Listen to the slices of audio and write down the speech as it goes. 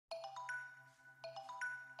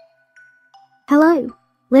Hello,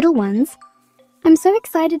 little ones. I'm so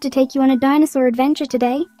excited to take you on a dinosaur adventure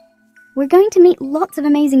today. We're going to meet lots of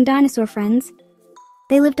amazing dinosaur friends.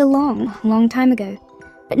 They lived a long, long time ago,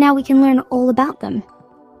 but now we can learn all about them.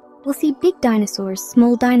 We'll see big dinosaurs,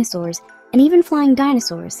 small dinosaurs, and even flying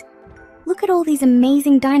dinosaurs. Look at all these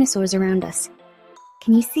amazing dinosaurs around us.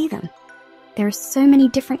 Can you see them? There are so many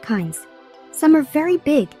different kinds. Some are very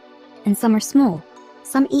big, and some are small.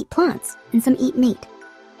 Some eat plants, and some eat meat.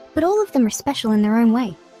 But all of them are special in their own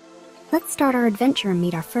way. Let's start our adventure and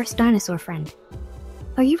meet our first dinosaur friend.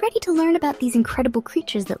 Are you ready to learn about these incredible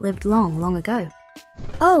creatures that lived long, long ago?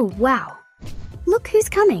 Oh, wow! Look who's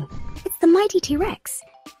coming! It's the mighty T-Rex!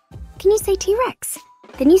 Can you say T-Rex?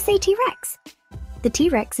 Then you say T-Rex! The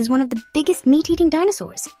T-Rex is one of the biggest meat-eating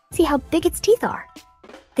dinosaurs. See how big its teeth are.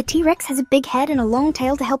 The T-Rex has a big head and a long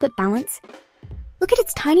tail to help it balance. Look at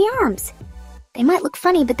its tiny arms! They might look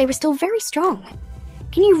funny, but they were still very strong.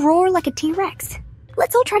 Can you roar like a T-Rex?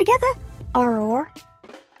 Let's all try together. Roar.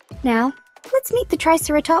 Now, let's meet the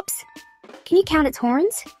Triceratops. Can you count its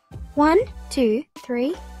horns? 1, 2,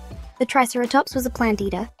 3. The Triceratops was a plant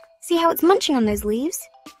eater. See how it's munching on those leaves?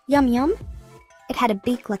 Yum yum. It had a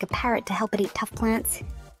beak like a parrot to help it eat tough plants.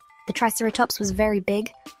 The Triceratops was very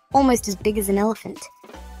big, almost as big as an elephant.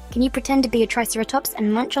 Can you pretend to be a Triceratops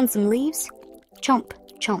and munch on some leaves? Chomp,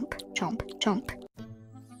 chomp, chomp, chomp.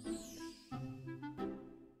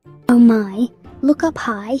 Oh my, look up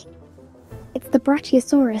high. It's the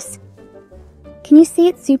Brachiosaurus. Can you see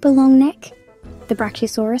its super long neck? The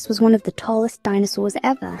Brachiosaurus was one of the tallest dinosaurs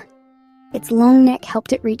ever. Its long neck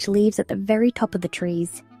helped it reach leaves at the very top of the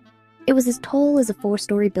trees. It was as tall as a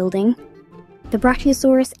 4-story building. The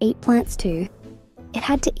Brachiosaurus ate plants too. It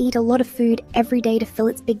had to eat a lot of food every day to fill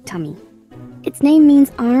its big tummy. Its name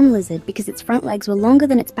means arm lizard because its front legs were longer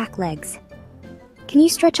than its back legs. Can you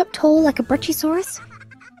stretch up tall like a Brachiosaurus?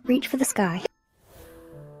 Reach for the sky.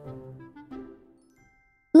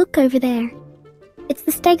 Look over there. It's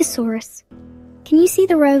the Stegosaurus. Can you see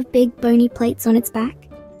the row of big bony plates on its back?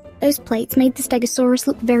 Those plates made the Stegosaurus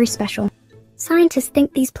look very special. Scientists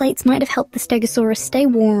think these plates might have helped the Stegosaurus stay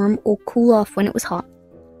warm or cool off when it was hot.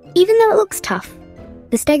 Even though it looks tough,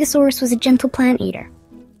 the Stegosaurus was a gentle plant eater.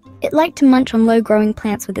 It liked to munch on low-growing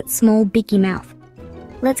plants with its small, beaky mouth.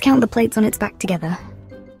 Let's count the plates on its back together.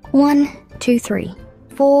 1, 2, 3,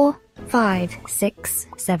 4, 5, 6,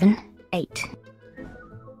 7, 8.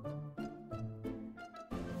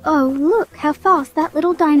 Oh, look how fast that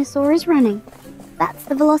little dinosaur is running. That's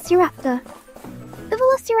the Velociraptor. The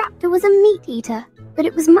Velociraptor was a meat eater, but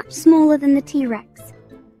it was much smaller than the T-Rex.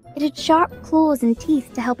 It had sharp claws and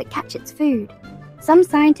teeth to help it catch its food. Some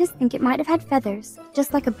scientists think it might have had feathers,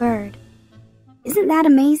 just like a bird. Isn't that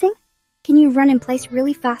amazing? Can you run in place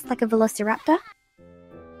really fast like a Velociraptor?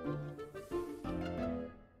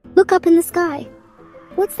 Look up in the sky.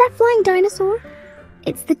 What's that flying dinosaur?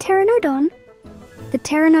 It's the Pteranodon. The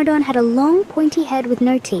Pteranodon had a long, pointy head with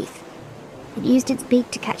no teeth. It used its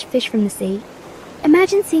beak to catch fish from the sea.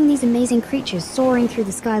 Imagine seeing these amazing creatures soaring through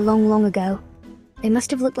the sky long, long ago. They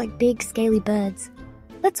must have looked like big, scaly birds.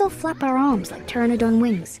 Let's all flap our arms like Pteranodon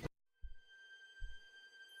wings.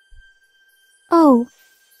 Oh,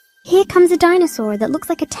 here comes a dinosaur that looks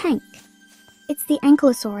like a tank. It's the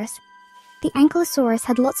Ankylosaurus. The Ankylosaurus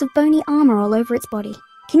had lots of bony armor all over its body.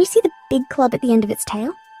 Can you see the big club at the end of its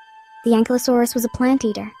tail? The Ankylosaurus was a plant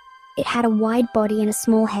eater. It had a wide body and a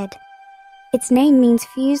small head. Its name means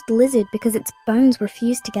fused lizard because its bones were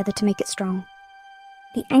fused together to make it strong.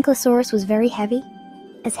 The Ankylosaurus was very heavy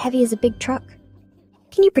as a big truck.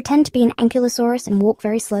 Can you pretend to be an Ankylosaurus and walk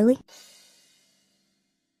very slowly?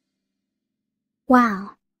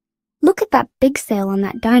 Wow, look at that big sail on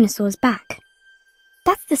that dinosaur's back.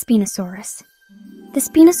 That's the Spinosaurus. The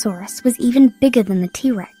Spinosaurus was even bigger than the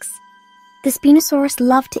T-Rex. The Spinosaurus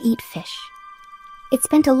loved to eat fish. It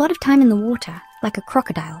spent a lot of time in the water, like a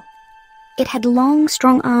crocodile. It had long,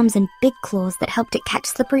 strong arms and big claws that helped it catch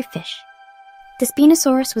slippery fish. The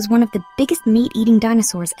Spinosaurus was one of the biggest meat-eating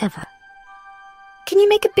dinosaurs ever. Can you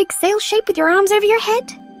make a big sail shape with your arms over your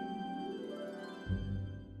head?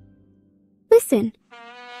 Listen,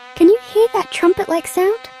 can you hear that trumpet-like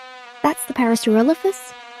sound? That's the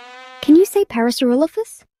Parasaurolophus. Can you say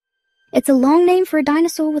Parasaurolophus? It's a long name for a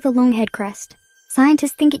dinosaur with a long head crest.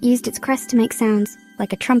 Scientists think it used its crest to make sounds,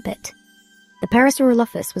 like a trumpet. The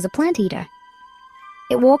Parasaurolophus was a plant eater.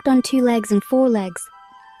 It walked on 2 legs and 4 legs.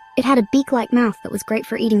 It had a beak-like mouth that was great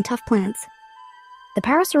for eating tough plants. The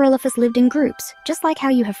Parasaurolophus lived in groups, just like how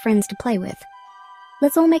you have friends to play with.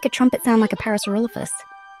 Let's all make a trumpet sound like a Parasaurolophus.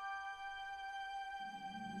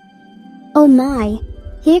 Oh my,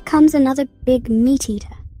 here comes another big meat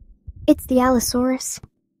eater. It's the Allosaurus.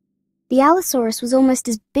 The Allosaurus was almost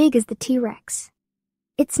as big as the T-Rex.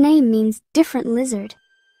 Its name means different lizard.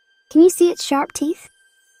 Can you see its sharp teeth?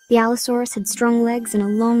 The Allosaurus had strong legs and a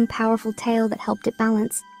long, powerful tail that helped it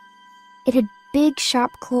balance. It had big,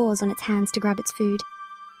 sharp claws on its hands to grab its food.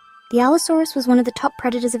 The Allosaurus was one of the top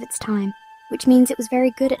predators of its time, which means it was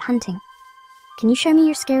very good at hunting. Can you show me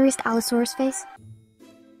your scariest Allosaurus face?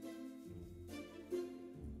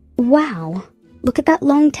 Wow, look at that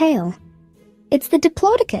long tail. It's the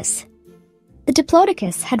Diplodocus. The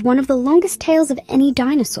Diplodocus had one of the longest tails of any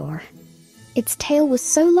dinosaur. Its tail was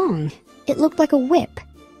so long, it looked like a whip.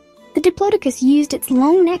 The Diplodocus used its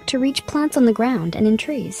long neck to reach plants on the ground and in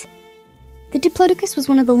trees. The Diplodocus was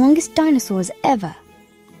one of the longest dinosaurs ever.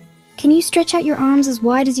 Can you stretch out your arms as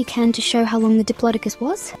wide as you can to show how long the Diplodocus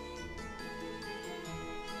was?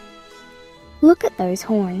 Look at those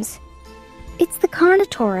horns. It's the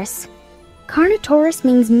Carnotaurus. Carnotaurus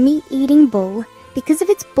means meat-eating bull because of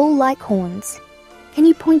its bull-like horns. Can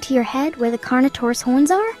you point to your head where the Carnotaurus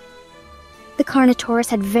horns are? The Carnotaurus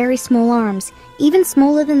had very small arms, even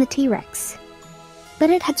smaller than the T-Rex. But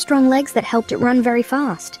it had strong legs that helped it run very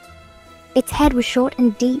fast. Its head was short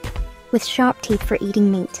and deep, with sharp teeth for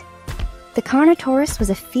eating meat. The Carnotaurus was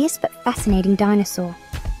a fierce but fascinating dinosaur.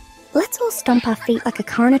 Let's all stomp our feet like a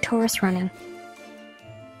Carnotaurus running.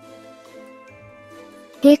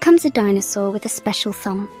 Here comes a dinosaur with a special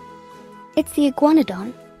thumb. It's the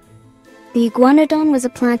Iguanodon. The Iguanodon was a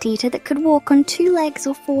plant eater that could walk on 2 legs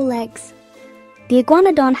or 4 legs. The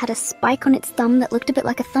Iguanodon had a spike on its thumb that looked a bit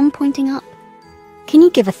like a thumb pointing up. Can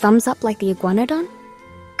you give a thumbs up like the Iguanodon?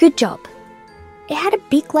 Good job. It had a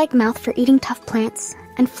beak-like mouth for eating tough plants,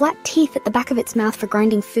 and flat teeth at the back of its mouth for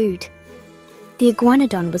grinding food. The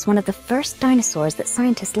Iguanodon was one of the first dinosaurs that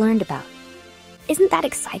scientists learned about. Isn't that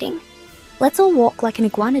exciting? Let's all walk like an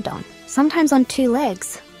Iguanodon, sometimes on 2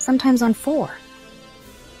 legs, sometimes on 4.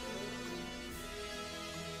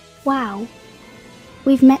 Wow.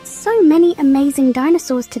 We've met so many amazing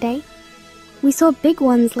dinosaurs today. We saw big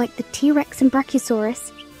ones like the T-Rex and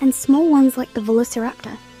Brachiosaurus, and small ones like the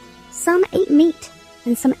Velociraptor. Some ate meat,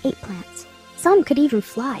 and some ate plants. Some could even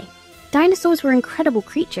fly. Dinosaurs were incredible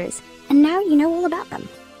creatures, and now you know all about them.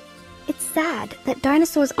 It's sad that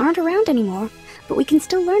dinosaurs aren't around anymore, but we can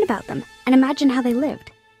still learn about them and imagine how they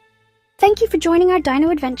lived. Thank you for joining our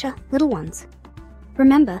dino adventure, little ones.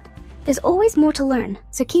 Remember, there's always more to learn,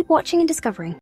 so keep watching and discovering.